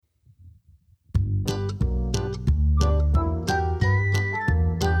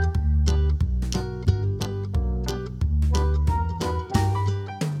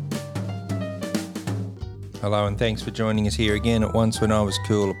Hello and thanks for joining us here again at Once When I Was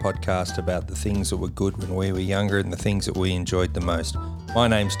Cool, a podcast about the things that were good when we were younger and the things that we enjoyed the most. My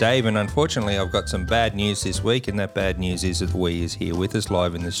name's Dave and unfortunately I've got some bad news this week, and that bad news is that Wee is here with us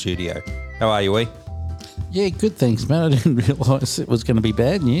live in the studio. How are you, Wee? Yeah, good, thanks, man. I didn't realise it was going to be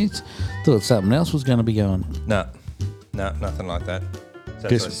bad news. Thought something else was going to be going. No, nothing like that. So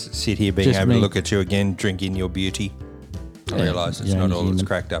Just- I sit here being able me. to look at you again, drinking your beauty. I Yeah, realise it's you're not only all it's human.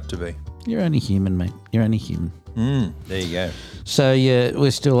 cracked up to be. You're only human, mate. You're only human. There you go. So, yeah, we're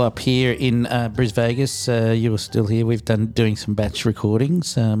still up here in Bris Vegas. You were still here. We've doing some batch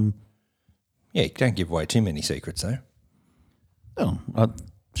recordings. Yeah, don't give away too many secrets though. I'm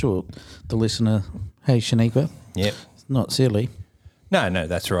sure the listener, hey, Shaniqua, Yep. it's not silly. No,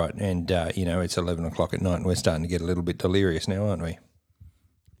 that's right. And, it's 11 o'clock at night and we're starting to get a little bit delirious now, aren't we?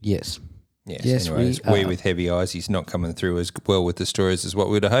 Yes. Yes, anyway, we it's Wee with heavy eyes. He's not coming through as well with the stories as what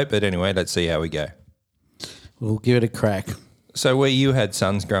we'd have hoped. But anyway, let's see how we go. We'll give it a crack. So Wee, you had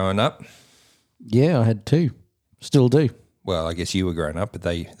sons growing up. Yeah, I had two. Still do. Well, I guess you were growing up, but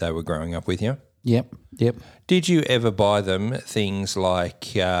they were growing up with you. Yep. Did you ever buy them things like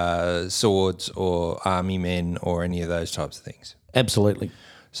swords or army men or any of those types of things? Absolutely.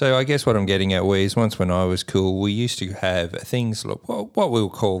 So I guess what I'm getting at, Wee, is once when I was cool, we used to have things like what we'll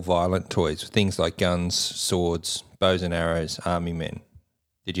call violent toys, things like guns, swords, bows and arrows, army men.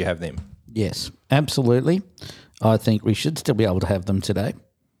 Did you have them? Yes, absolutely. I think we should still be able to have them today.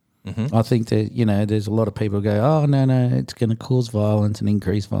 Mm-hmm. I think that, there's a lot of people who go, oh, no, it's going to cause violence and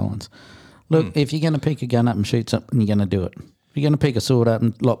increase violence. Look, if you're going to pick a gun up and shoot something, you're going to do it. If you're going to pick a sword up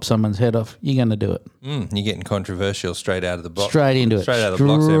and lop someone's head off, you're going to do it. You're getting controversial straight out of the box. Straight into it. Straight out of the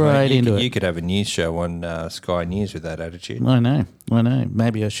blocks there, mate. Straight into it. You could have a news show on Sky News with that attitude. I know.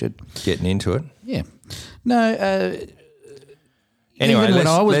 Maybe I should. Getting into it. Yeah. No, Anyway, even when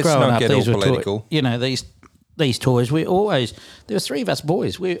I was let's growing not up, get these all were political. these toys, there were three of us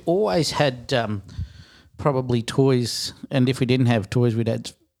boys. We always had probably toys, and if we didn't have toys, we'd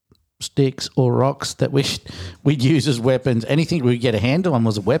had sticks or rocks that we'd use as weapons. Anything we could get a handle on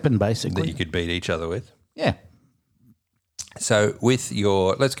was a weapon, basically. That you could beat each other with. Yeah. So with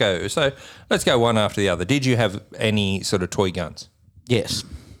your, let's go one after the other. Did you have any sort of toy guns? Yes.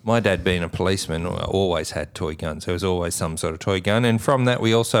 My dad, being a policeman, always had toy guns. There was always some sort of toy gun, and from that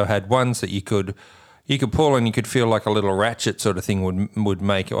we also had ones that you could pull and you could feel like a little ratchet sort of thing would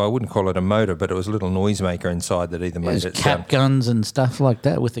make. I wouldn't call it a motor, but it was a little noisemaker inside that either made There's it cap guns and stuff like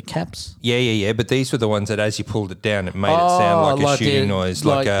that with the caps. Yeah. But these were the ones that, as you pulled it down, it made it sound like a shooting noise,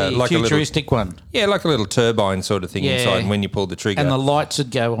 like a futuristic one. Yeah, like a little turbine sort of thing inside. And when you pulled the trigger, and the lights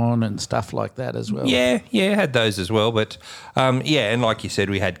would go on and stuff like that as well. Yeah, had those as well. But and like you said,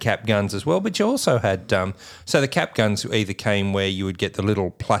 we had cap guns as well. But you also had so the cap guns either came where you would get the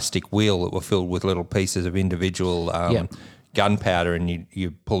little plastic wheel that were filled with little pieces of individual gunpowder, and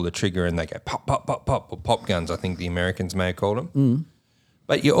you pull the trigger and they go pop, pop, pop, pop, or pop guns, I think the Americans may have called them. Mm.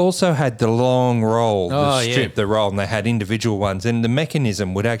 But you also had the long roll, the roll, and they had individual ones, and the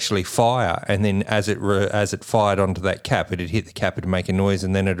mechanism would actually fire, and then as it fired onto that cap, it'd hit the cap, it'd make a noise,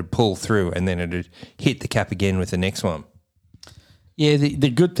 and then it'd pull through, and then it'd hit the cap again with the next one. Yeah, the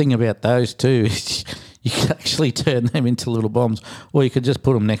good thing about those too is you could actually turn them into little bombs, or you could just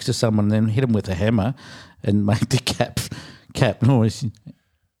put them next to someone and then hit them with a hammer and make the cap noise.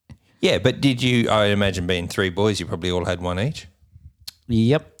 Yeah, but did you, I imagine being three boys, you probably all had one each?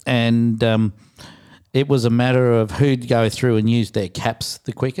 Yep, and it was a matter of who'd go through and use their caps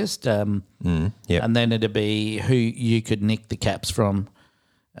the quickest, and then it'd be who you could nick the caps from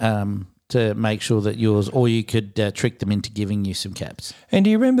to make sure that yours, or you could trick them into giving you some caps. And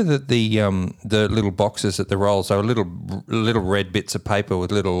do you remember that the little boxes at the rolls, they were little red bits of paper with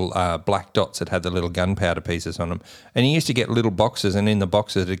little black dots that had the little gunpowder pieces on them, and you used to get little boxes, and in the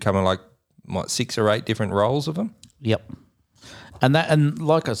boxes it'd come in like 6 or 8 different rolls of them. Yep. And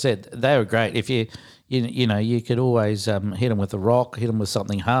like I said, they were great. If you could always hit them with a rock, hit them with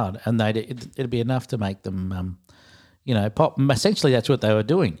something hard, and it'd be enough to make them, pop. Essentially, that's what they were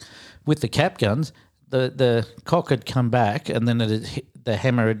doing with the cap guns. The cock would come back, and then the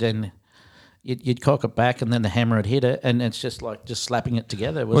hammer would then you'd cock it back, and then the hammer would hit it, and it's just like slapping it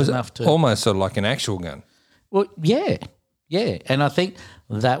together was enough to almost sort of like an actual gun. Well, yeah, and I think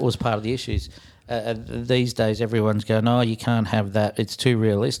that was part of the issues. These days, everyone's going, "Oh, you can't have that; it's too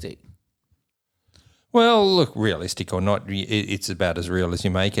realistic." Well, look, realistic or not, it's about as real as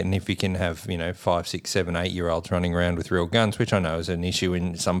you make it. And if you can have, 5, 6, 7, 8-year-olds running around with real guns, which I know is an issue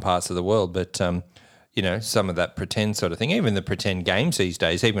in some parts of the world, but some of that pretend sort of thing, even the pretend games these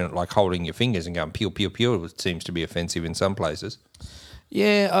days, even like holding your fingers and going pew pew pew, it seems to be offensive in some places.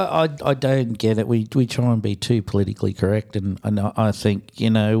 Yeah, I don't get it. We try and be too politically correct, and I think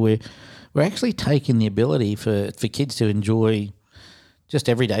we're actually taking the ability for kids to enjoy just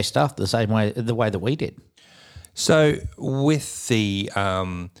everyday stuff the way that we did. So with the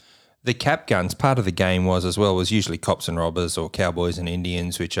cap guns, part of the game was usually cops and robbers or cowboys and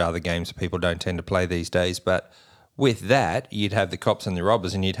Indians, which are the games that people don't tend to play these days. But with that, you'd have the cops and the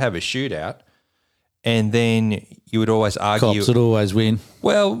robbers, and you'd have a shootout. And then you would always argue. Cops would always win.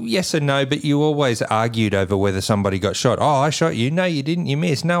 Well, yes and no, but you always argued over whether somebody got shot. Oh, I shot you. No, you didn't. You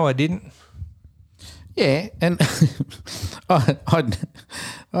missed. No, I didn't. Yeah, and I'd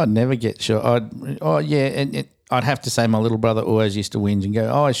never get shot. I'd have to say my little brother always used to whinge and go,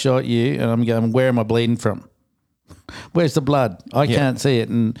 "Oh, I shot you," and I'm going, "Where am I bleeding from? Where's the blood? I can't see it."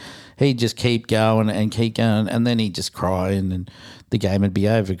 And he'd just keep going, and then he'd just cry, and the game would be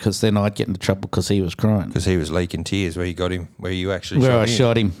over because then I'd get into trouble because he was crying. Because he was leaking tears where you got him, where you actually where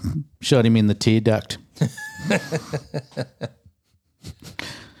shot him. Shot him in the tear duct.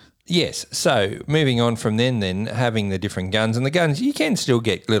 Yes. So moving on from then having the different guns, and the guns, you can still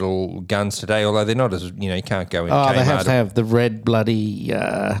get little guns today, although they're not as, you can't go in. Oh, they have to have the red bloody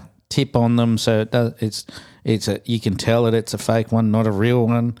tip on them, so you can tell it's a fake one, not a real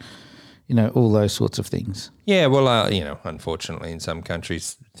one. All those sorts of things. Yeah, well, unfortunately, in some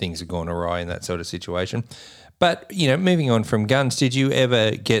countries, things have gone awry in that sort of situation. But, moving on from guns, did you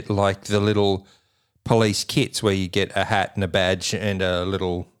ever get like the little police kits where you get a hat and a badge and a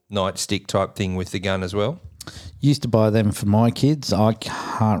little nightstick type thing with the gun as well? Used to buy them for my kids. I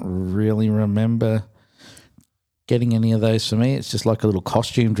can't really remember getting any of those for me. It's just like a little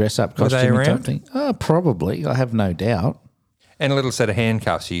dress-up costume type thing. Oh, probably. I have no doubt. And a little set of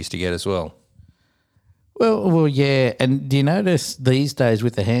handcuffs you used to get as well. Well, yeah. And do you notice these days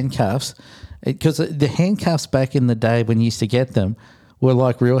with the handcuffs, because the handcuffs back in the day when you used to get them were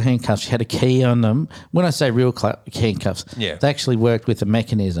like real handcuffs. You had a key on them. When I say real handcuffs, they actually worked with a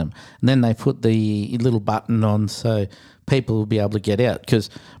mechanism. And then they put the little button on so people would be able to get out, because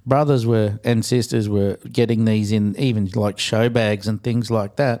brothers and sisters were getting these in even like show bags and things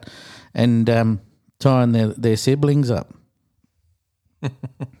like that, and tying their siblings up.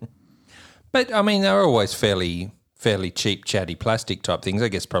 But I mean, they're always fairly cheap, chatty plastic type things. I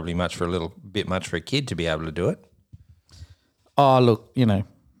guess probably much for a kid to be able to do it. Oh, look,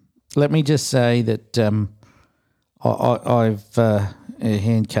 let me just say that I've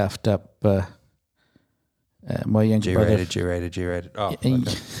handcuffed up my younger brother. G-rated. Oh,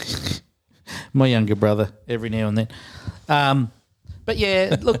 my younger brother every now and then. But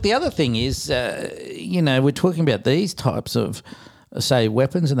yeah, look, the other thing is, we're talking about these types of, say,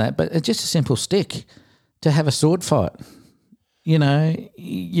 weapons and that, but it's just a simple stick to have a sword fight. You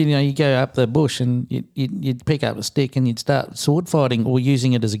go up the bush and you'd pick up a stick and you'd start sword fighting or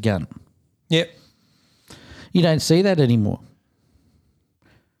using it as a gun. Yep. You don't see that anymore.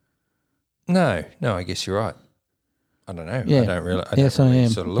 No, I guess you're right. I don't know. Yeah. I don't really. I am.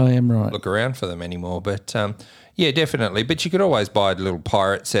 Sort of I am right. Look around for them anymore, but yeah, definitely. But you could always buy little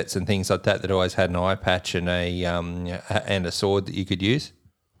pirate sets and things like that always had an eye patch and a sword that you could use,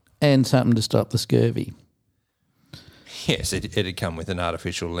 and something to stop the scurvy. Yes, it'd come with an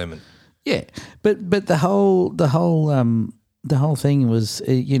artificial lemon. Yeah, but the whole thing was,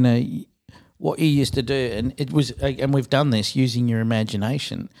 what you used to do, and it was, and we've done this using your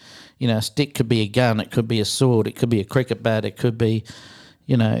imagination. A stick could be a gun, it could be a sword, it could be a cricket bat, it could be,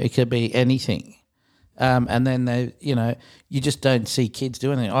 it could be anything. And then you just don't see kids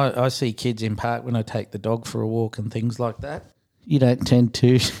doing it. I see kids in park when I take the dog for a walk and things like that. You don't tend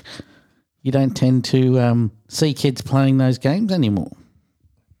to see kids playing those games anymore.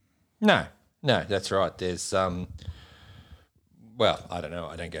 No, that's right. There's well, I don't know.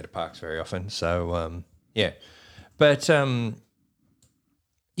 I don't go to parks very often, so yeah. But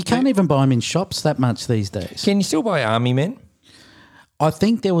you can't even buy them in shops that much these days. Can you still buy Army Men? I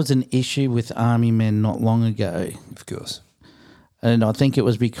think there was an issue with Army Men not long ago. Of course. And I think it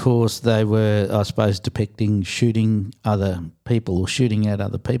was because they were, I suppose, depicting shooting other people or shooting at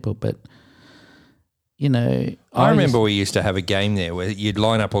other people. But, I remember we used to have a game there where you'd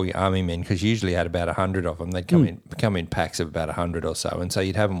line up all your Army Men, because you usually had about 100 of them. They'd come in packs of about 100 or so. And so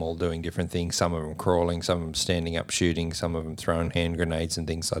you'd have them all doing different things, some of them crawling, some of them standing up shooting, some of them throwing hand grenades and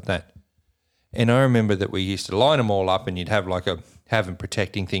things like that. And I remember that we used to line them all up and you'd have have them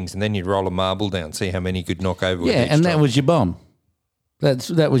protecting things, and then you'd roll a marble down, see how many you could knock over with each and time. that was your bomb.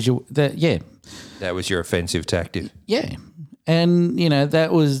 That was your offensive tactic. Yeah. And,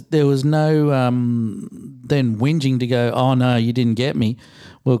 there was no then whinging to go, oh, no, you didn't get me.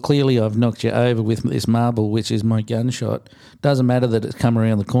 well, clearly I've knocked you over with this marble, which is my gunshot. Doesn't matter that it's come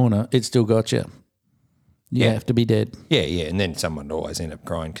around the corner; it still got you. You have to be dead. Yeah, yeah. And then someone would always end up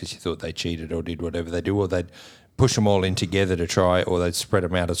crying because you thought they cheated or did whatever they do, or they'd push them all in together to try, or they'd spread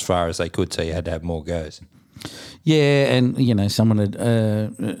them out as far as they could, so you had to have more goes. Yeah, and someone would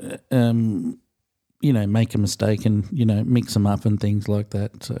make a mistake and mix them up and things like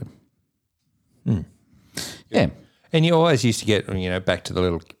that. So yeah. And you always used to get, back to the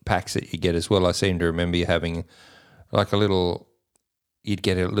little packs that you get as well. I seem to remember you having like you'd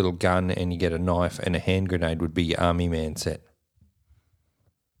get a little gun and you get a knife, and a hand grenade would be your army man set.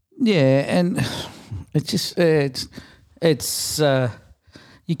 Yeah, and it's just it's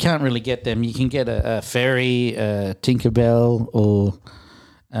you can't really get them. You can get a Ferry, Tinkerbell, or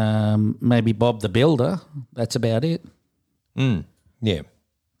maybe Bob the Builder. That's about it. Yeah.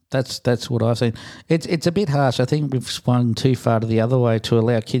 That's what I've seen. It's a bit harsh. I think we've swung too far to the other way to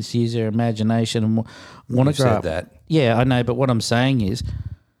allow kids to use their imagination and want to grow up. That. Yeah, I know. But what I'm saying is,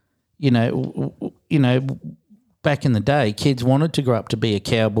 back in the day, kids wanted to grow up to be a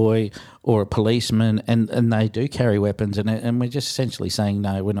cowboy or a policeman, and they do carry weapons, and we're just essentially saying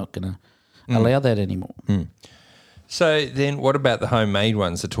no, we're not going to allow that anymore. So then, what about the homemade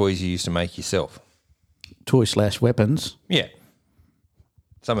ones, the toys you used to make yourself? Toy/weapons. Yeah.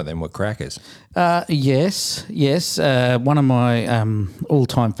 Some of them were crackers. Yes. One of my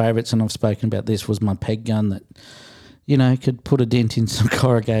all-time favourites, and I've spoken about this, was my peg gun that, could put a dent in some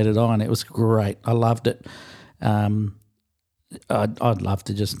corrugated iron. It was great. I loved it. I'd love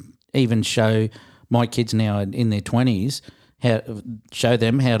to just even show my kids now in their 20s, show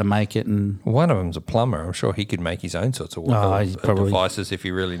them how to make it. And one of them's a plumber. I'm sure he could make his own sorts of devices if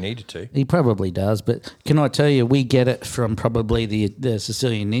he really needed to. He probably does. But can I tell you, we get it from probably the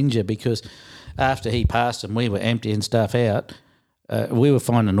Sicilian Ninja, because after he passed and we were emptying stuff out, we were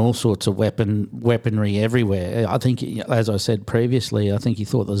finding all sorts of weaponry everywhere. I think, as I said previously, I think he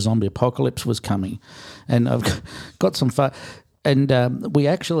thought the zombie apocalypse was coming. And I've got some fun. And we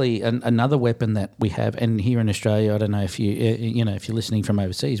actually, another weapon that we have, and here in Australia, I don't know if if you're listening from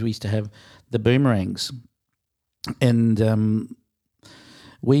overseas, we used to have the boomerangs. And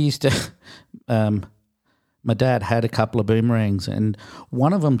we used to, my dad had a couple of boomerangs, and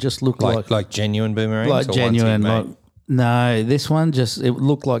one of them just looked like genuine boomerangs? Like genuine. No, this one it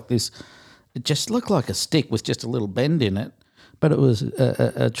looked like this. It just looked like a stick with just a little bend in it, but it was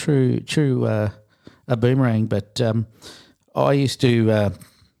a true boomerang. But I used to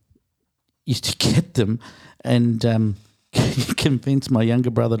get them and convince my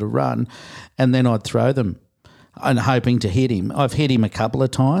younger brother to run, and then I'd throw them and hoping to hit him. I've hit him a couple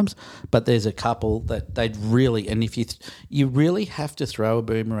of times, but there's a couple that they'd really, and if you really have to throw a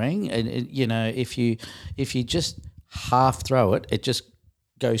boomerang, and if you just half throw it, it just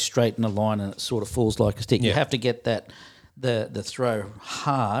goes straight in a line and it sort of falls like a stick. Yeah. You have to get that the throw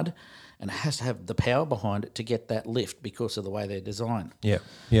hard, and it has to have the power behind it to get that lift because of the way they're designed. Yep.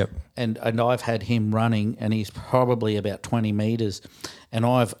 And I've had him running, and he's probably about 20 metres, and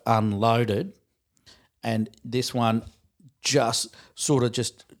I've unloaded, and this one just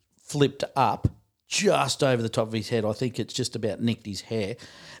flipped up just over the top of his head. I think it's just about nicked his hair.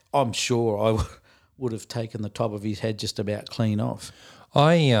 I'm sure I would have taken the top of his head just about clean off.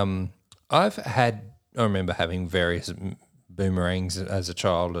 I remember having various boomerangs as a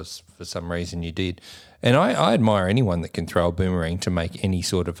child, as for some reason you did. And I admire anyone that can throw a boomerang to make any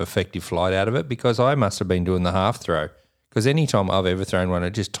sort of effective flight out of it, because I must have been doing the half throw, because any time I've ever thrown one,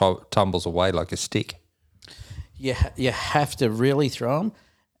 it just tumbles away like a stick. You have to really throw them,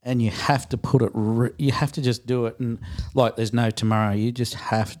 and you have to put it. You have to just do it, and like there's no tomorrow. You just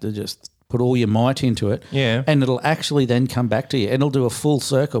have to just put all your might into it, and it'll actually then come back to you, and it'll do a full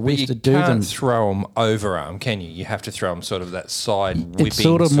circle. We used to do them. You can't throw them overarm, can you? You have to throw them sort of that side whipping. It's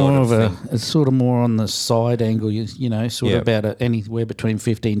sort of more on the side angle. About anywhere between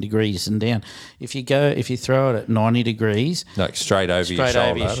 15 degrees and down. If you throw it at 90 degrees, like straight over your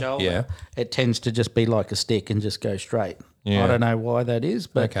shoulder, it tends to just be like a stick and just go straight. Yeah. I don't know why that is,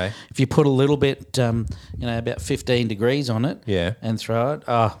 but if you put a little bit, about 15 degrees on it, and throw it,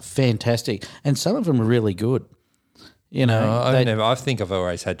 fantastic. And some of them are really good. I think I've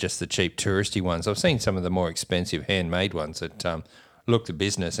always had just the cheap touristy ones. I've seen some of the more expensive handmade ones that look the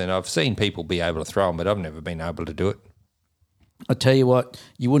business, and I've seen people be able to throw them, but I've never been able to do it. I tell you what,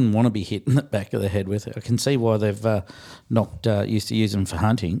 you wouldn't want to be hitting the back of the head with it. I can see why they've used to use them for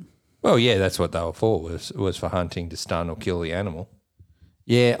hunting. Well, yeah, that's what they were for, was for hunting, to stun or kill the animal.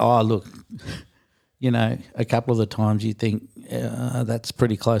 Yeah, look, a couple of the times you think that's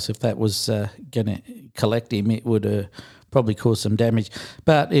pretty close. If that was going to collect him, it would probably cause some damage.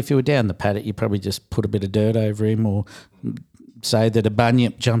 But if you were down the paddock, you probably just put a bit of dirt over him, or say that a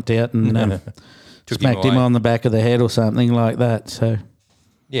bunyip jumped out and smacked him on the back of the head or something like that. So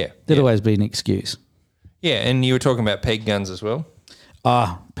there'd always be an excuse. Yeah, and you were talking about peg guns as well.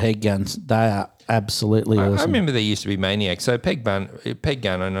 Peg guns, they are absolutely awesome. I remember there used to be maniacs. So peg gun,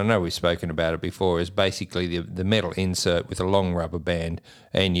 and I know we've spoken about it before, is basically the metal insert with a long rubber band,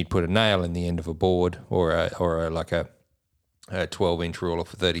 and you'd put a nail in the end of a board or a 12-inch ruler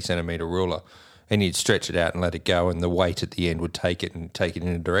for 30-centimetre ruler, and you'd stretch it out and let it go, and the weight at the end would take it in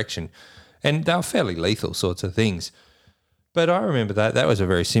a direction. And they were fairly lethal sorts of things. But I remember that was a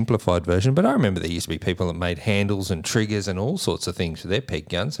very simplified version. But I remember there used to be people that made handles and triggers and all sorts of things for their peg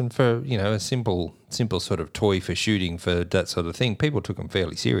guns. And for, a simple sort of toy for shooting for that sort of thing, people took them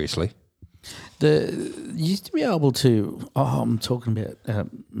fairly seriously. You used to be able to, I'm talking about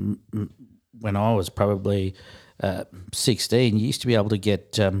when I was probably 16, you used to be able to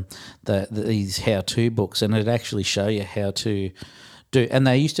get these how-to books, and it'd actually show you how to do, and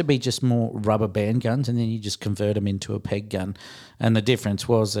they used to be just more rubber band guns, and then you just convert them into a peg gun. And the difference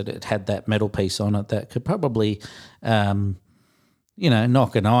was that it had that metal piece on it that could probably, knock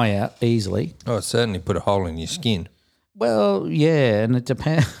an eye out easily. Oh, it certainly put a hole in your skin. Well, yeah, and it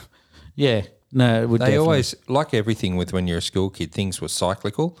depends. Yeah, no, it would. They always, like everything with when you're a school kid, things were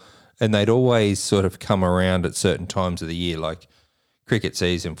cyclical, and they'd always sort of come around at certain times of the year, like cricket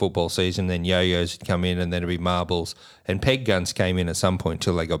season, football season, then yo-yos would come in, and then it'd be marbles. And peg guns came in at some point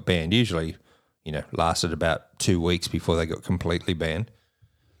until they got banned. Usually, lasted about 2 weeks before they got completely banned.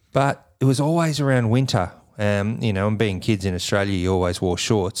 But it was always around winter. And being kids in Australia, you always wore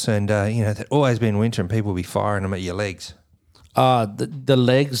shorts. And, there'd always been winter and people would be firing them at your legs. The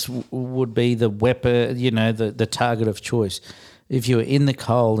legs would be the weapon, the target of choice. If you were in the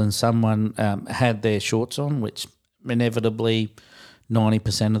cold and someone had their shorts on, which inevitably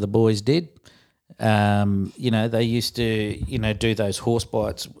 90% of the boys did. They used to, do those horse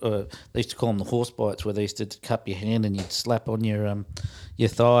bites. They used to call them the horse bites, where they used to cup your hand and you'd slap on your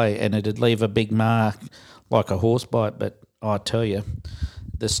thigh, and it'd leave a big mark like a horse bite. But I tell you,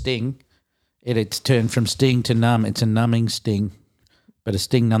 the sting, it's turned from sting to numb. It's a numbing sting, but a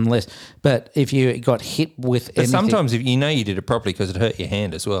sting nonetheless. But if you got hit with anything, sometimes if you did it properly because it hurt your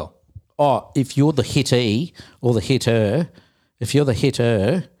hand as well. If you're the hittee or the hitter. If you're the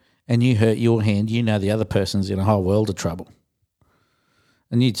hitter and you hurt your hand, the other person's in a whole world of trouble.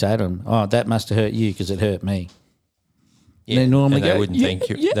 And you'd say to them, that must have hurt you because it hurt me. Yeah, and they wouldn't thank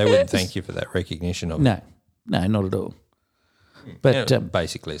you. Yes. They wouldn't thank you for that recognition of it. No, not at all. But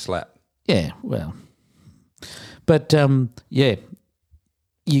basically a slap. Yeah, well. But, you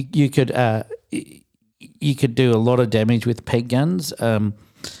could do a lot of damage with peg guns.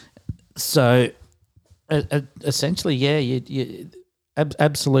 Essentially, you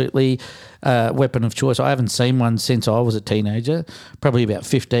absolutely weapon of choice. I haven't seen one since I was a teenager, probably about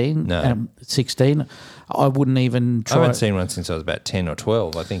 15, 16. I wouldn't even try. I haven't seen one since I was about 10 or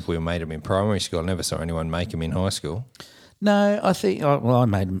 12. I think we made them in primary school. I never saw anyone make them in high school. No, I think, I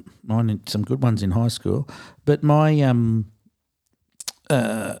made mine, some good ones in high school, but my,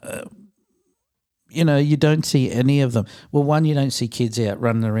 you don't see any of them. Well, one, you don't see kids out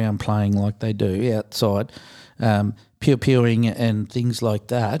running around playing like they do outside, pew-pewing and things like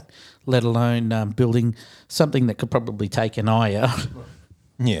that, let alone building something that could probably take an eye out.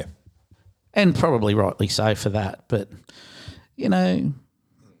 Yeah. And probably rightly so for that, but,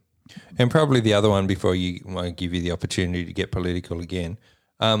 And probably the other one, before I give you the opportunity to get political again,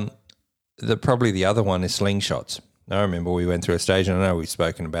 probably the other one is slingshots. I remember we went through a stage, and I know we've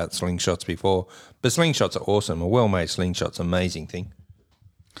spoken about slingshots before, but slingshots are awesome. A well-made slingshot's an amazing thing.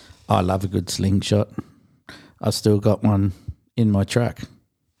 I love a good slingshot. I've still got one in my truck.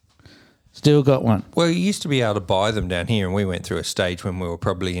 Still got one. Well, you used to be able to buy them down here, and we went through a stage when we were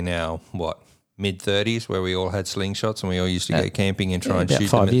probably in our, mid-30s, where we all had slingshots and we all used to go camping and try and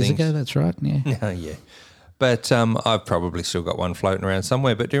shoot them at things. About 5 years ago, that's right, yeah. Yeah. But I've probably still got one floating around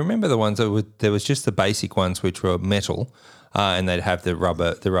somewhere. But do you remember the ones there was just the basic ones, which were metal, and they'd have the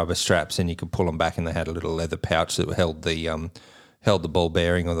rubber straps, and you could pull them back, and they had a little leather pouch that held the ball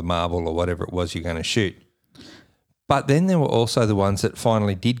bearing or the marble or whatever it was you're going to shoot. But then there were also the ones that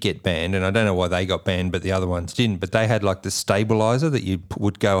finally did get banned, and I don't know why they got banned, but the other ones didn't. But they had like the stabilizer that you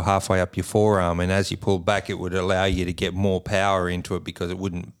would go halfway up your forearm, and as you pulled back, it would allow you to get more power into it because it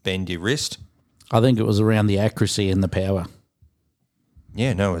wouldn't bend your wrist. I think it was around the accuracy and the power.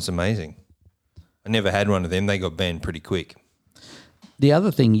 Yeah, no, it's amazing. I never had one of them. They got banned pretty quick. The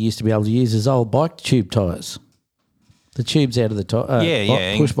other thing you used to be able to use is old bike tube tyres. The tubes out of the top.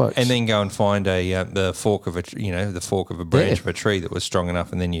 Push box. and then go and find the fork of the fork of a branch of a tree that was strong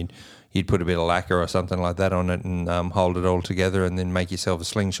enough, and then you'd put a bit of lacquer or something like that on it and hold it all together, and then make yourself a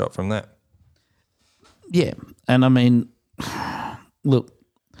slingshot from that. Yeah, and I mean, look,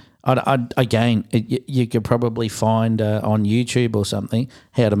 you could probably find on YouTube or something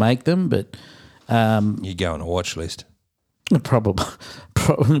how to make them, but you go on a watch list.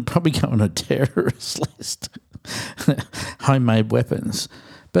 Probably go on a terrorist list. Homemade weapons.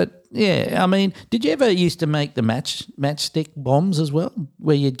 But yeah, I mean, did you ever used to make the matchstick bombs as well,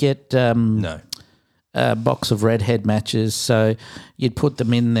 where you'd get No. a box of Redhead matches, so you'd put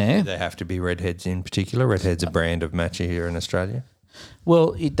them in there. They have to be Redheads in particular. Redhead's a brand of match here in Australia.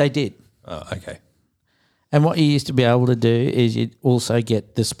 Well, they did. Oh, okay. And what you used to be able to do is you'd also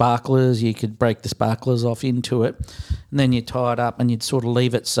get the sparklers. You could break the sparklers off into it, and then you tie it up and you'd sort of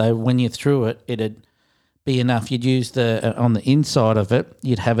leave it so when you threw it, it'd be enough. You'd use on the inside of it,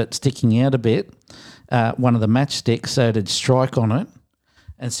 you'd have it sticking out a bit, one of the matchsticks, so it'd strike on it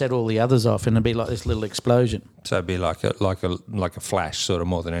and set all the others off, and it'd be like this little explosion. So it'd be like a flash, sort of,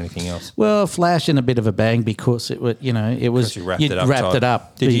 more than anything else. Well, flash and a bit of a bang because it was, it was You wrapped you'd it up. wrapped it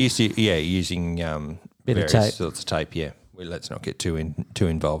up. Did you use using Bit of various tape. sorts of tape? Yeah. Let's not get too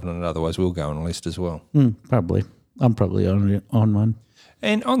involved in it, otherwise we'll go on a list as well. Probably. I'm probably on one.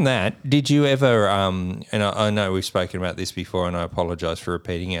 And on that, did you ever? And I know we've spoken about this before, and I apologise for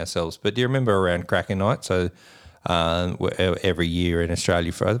repeating ourselves. But do you remember around Cracker Night? So every year in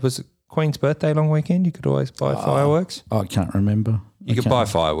Australia, was it Queen's birthday long weekend? You could always buy fireworks. I can't remember. You could buy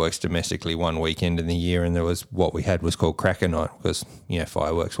fireworks domestically one weekend in the year, and there was what we had was called Cracker Night because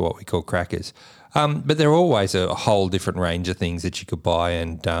fireworks were what we call crackers. But there are always a whole different range of things that you could buy,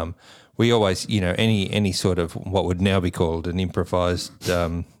 and we always, any sort of what would now be called an improvised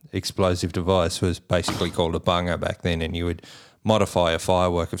explosive device was basically called a bunga back then, and you would modify a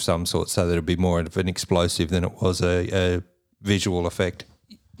firework of some sort so that it would be more of an explosive than it was a visual effect.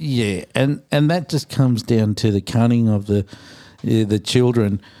 Yeah, and that just comes down to the cunning of the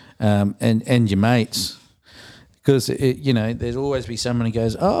children and your mates. Because, there'd always be someone who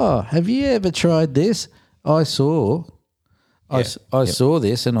goes, oh, have you ever tried this? I saw this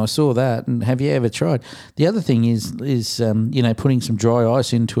and I saw that, and have you ever tried? The other thing is putting some dry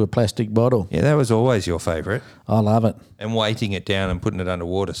ice into a plastic bottle. Yeah, that was always your favourite. I love it. And weighting it down and putting it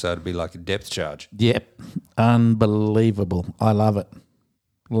underwater so it'd be like a depth charge. Yep, unbelievable. I love it.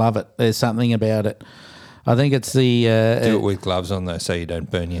 Love it. There's something about it. I think it's the do it with gloves on though, so you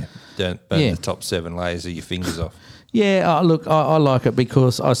don't burn the top 7 layers of your fingers off. Yeah, look, I like it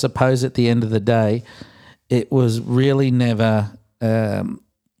because I suppose at the end of the day, it was really never.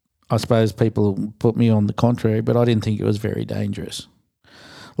 I suppose people put me on the contrary, but I didn't think it was very dangerous.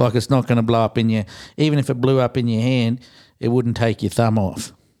 Like it's not going to blow up in your. Even if it blew up in your hand, it wouldn't take your thumb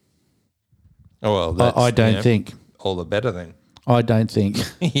off. Oh well, I don't think. All the better then. I don't think.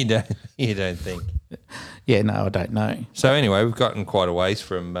 You don't think. Yeah, no, I don't know. So anyway, we've gotten quite a ways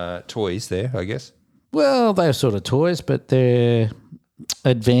from toys there, I guess. Well, they're sort of toys, but they're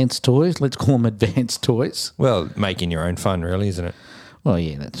advanced toys. Let's call them advanced toys. Well, making your own fun, really, isn't it? Well,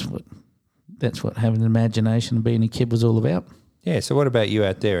 yeah, that's what having an imagination and being a kid was all about. Yeah, so what about you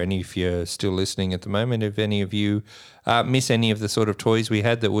out there? And if you're still listening at the moment, if any of you miss any of the sort of toys we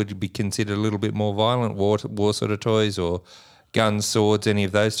had that would be considered a little bit more violent, war sort of toys or guns, swords, any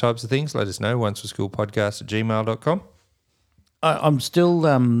of those types of things, let us know, onceforschoolpodcast@gmail.com. I'm still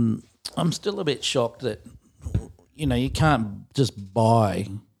a bit shocked that, you can't just buy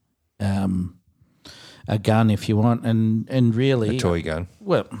a gun if you want and really... A toy gun.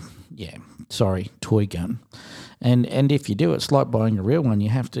 Well, yeah, sorry, toy gun. And if you do, it's like buying a real one. You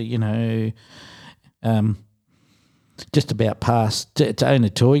have to, just about pass. To own a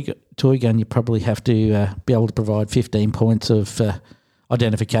toy gun, you probably have to be able to provide 15 points of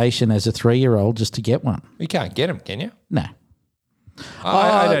identification as a 3-year-old just to get one. You can't get them, can you? No.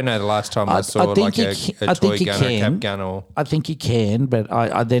 I don't know the last time I saw like a toy gun or a cap gun or... I think you can, but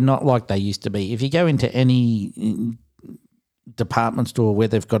they're not like they used to be. If you go into any department store where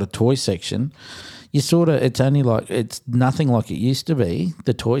they've got a toy section, it's nothing like it used to be,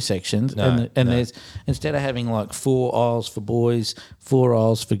 the toy sections. No. There's, instead of having like 4 aisles for boys, 4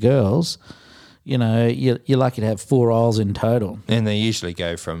 aisles for girls, you're lucky to have 4 aisles in total. And they usually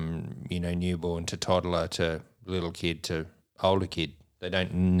go from, newborn to toddler to little kid to older kid. They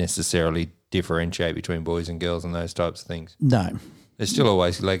don't necessarily differentiate between boys and girls and those types of things. No. There's still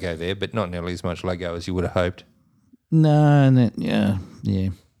always Lego there, but not nearly as much Lego as you would have hoped. No, yeah.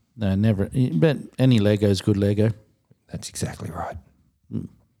 No, never. But any Lego is good Lego. That's exactly right.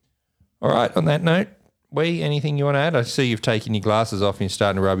 All right, on that note, anything you want to add? I see you've taken your glasses off and you're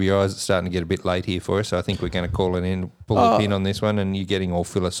starting to rub your eyes. It's starting to get a bit late here for us, so I think we're going to pull the pin on this one, and you're getting all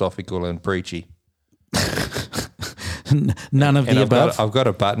philosophical and preachy. None of the above. I've got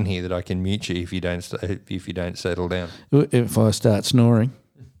a button here that I can mute you if you don't settle down. If I start snoring.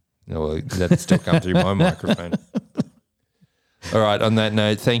 Well, that still comes through my microphone. All right, on that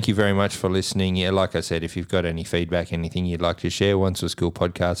note, thank you very much for listening. Yeah, like I said, if you've got any feedback, anything you'd like to share,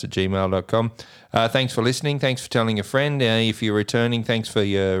 oncewaschoolpodcast@gmail.com. Thanks for listening. Thanks for telling a friend. If you're returning, thanks for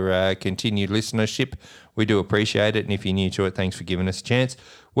your continued listenership. We do appreciate it. And if you're new to it, thanks for giving us a chance.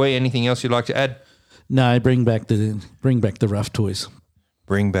 Anything else you'd like to add? No, bring back the rough toys.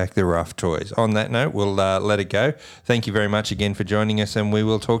 Bring back the rough toys. On that note, we'll let it go. Thank you very much again for joining us, and we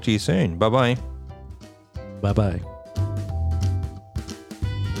will talk to you soon. Bye-bye. Bye-bye.